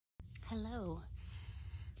Hello.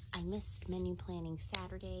 I missed menu planning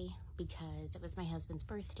Saturday because it was my husband's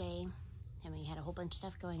birthday and we had a whole bunch of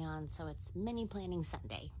stuff going on, so it's menu planning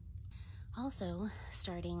Sunday. Also,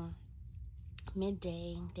 starting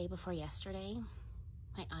midday, day before yesterday,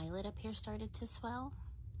 my eyelid up here started to swell.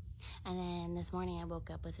 And then this morning I woke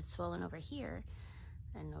up with it swollen over here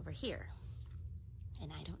and over here.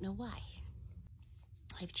 And I don't know why.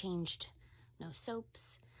 I've changed no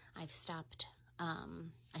soaps. I stopped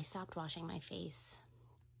washing my face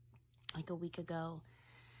like a week ago,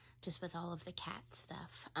 just with all of the cat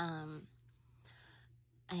stuff. I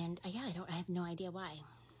have no idea why.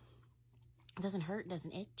 It doesn't hurt,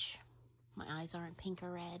 doesn't itch. My eyes aren't pink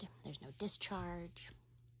or red. There's no discharge.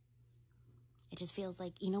 It just feels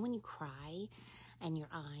like, when you cry and your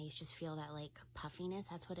eyes just feel that like puffiness,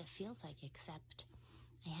 that's what it feels like, except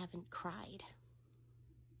I haven't cried.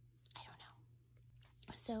 I don't know.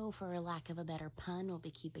 So for lack of a better pun, we'll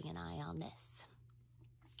be keeping an eye on this.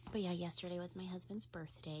 But yeah, yesterday was my husband's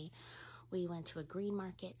birthday. We went to a green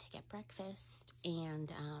market to get breakfast,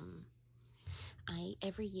 and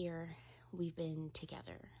every year we've been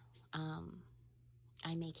together.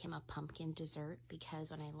 I make him a pumpkin dessert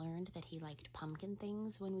because when I learned that he liked pumpkin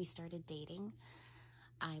things when we started dating,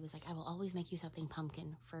 I was like, I will always make you something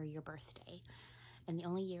pumpkin for your birthday. And the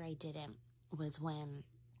only year I didn't was when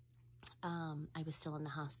I was still in the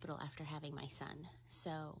hospital after having my son.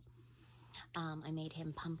 So I made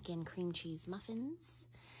him pumpkin cream cheese muffins,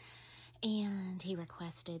 and he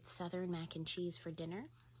requested Southern mac and cheese for dinner,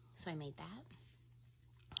 so I made that.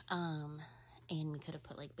 And we could have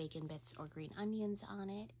put like bacon bits or green onions on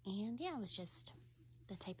it, and yeah, it was just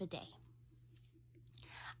the type of day.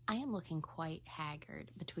 I am looking quite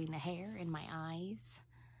haggard between the hair and my eyes.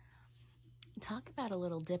 Talk about a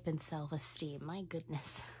little dip in self-esteem, my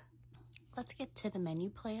goodness. Let's get to the menu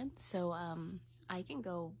plan. So I can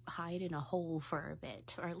go hide in a hole for a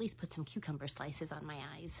bit, or at least put some cucumber slices on my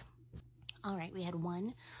eyes. All right, we had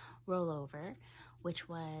one rollover, which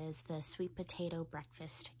was the sweet potato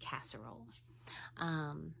breakfast casserole.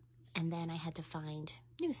 And then I had to find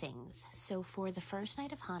new things. So for the first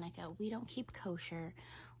night of Hanukkah, we don't keep kosher.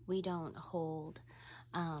 We don't hold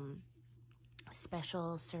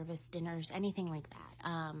special service dinners, anything like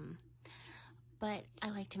that. But I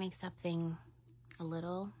like to make something a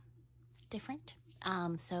little different.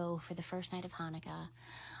 So for the first night of Hanukkah,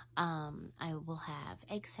 I will have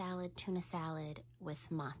egg salad, tuna salad with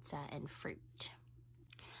matzah and fruit.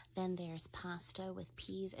 Then there's pasta with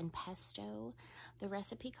peas and pesto. The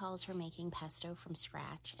recipe calls for making pesto from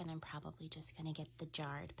scratch, and I'm probably just going to get the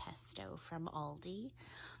jarred pesto from Aldi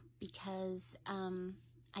because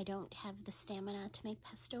I don't have the stamina to make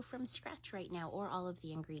pesto from scratch right now, or all of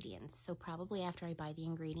the ingredients. So probably after I buy the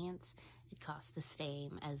ingredients, it costs the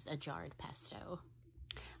same as a jarred pesto.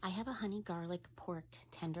 I have a honey garlic pork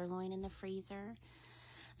tenderloin in the freezer.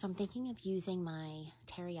 So I'm thinking of using my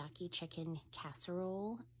teriyaki chicken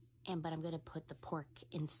casserole, but I'm going to put the pork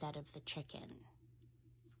instead of the chicken.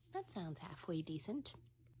 That sounds halfway decent.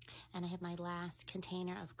 And I have my last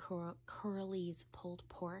container of Curly's pulled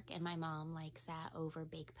pork, and my mom likes that over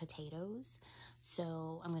baked potatoes.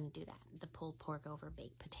 So I'm going to do that, the pulled pork over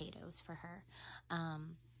baked potatoes for her.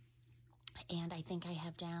 And I think I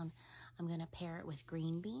have down, I'm going to pair it with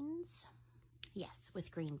green beans. Yes,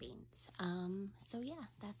 with green beans. So yeah,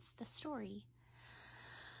 that's the story.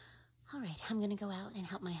 All right, I'm going to go out and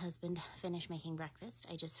help my husband finish making breakfast.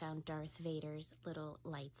 I just found Darth Vader's little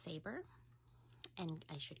lightsaber, and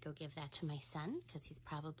I should go give that to my son because he's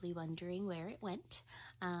probably wondering where it went.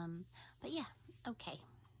 But yeah, okay.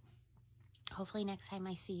 Hopefully next time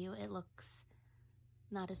I see you, it looks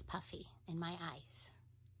not as puffy in my eyes.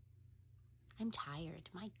 I'm tired,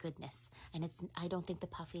 my goodness. And I don't think the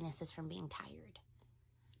puffiness is from being tired.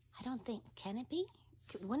 I don't think, can it be?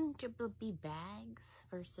 Wouldn't it be bags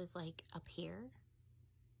versus like up here?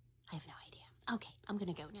 I have no idea. Okay, I'm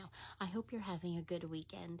gonna go now. I hope you're having a good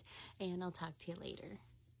weekend, and I'll talk to you later.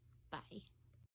 Bye.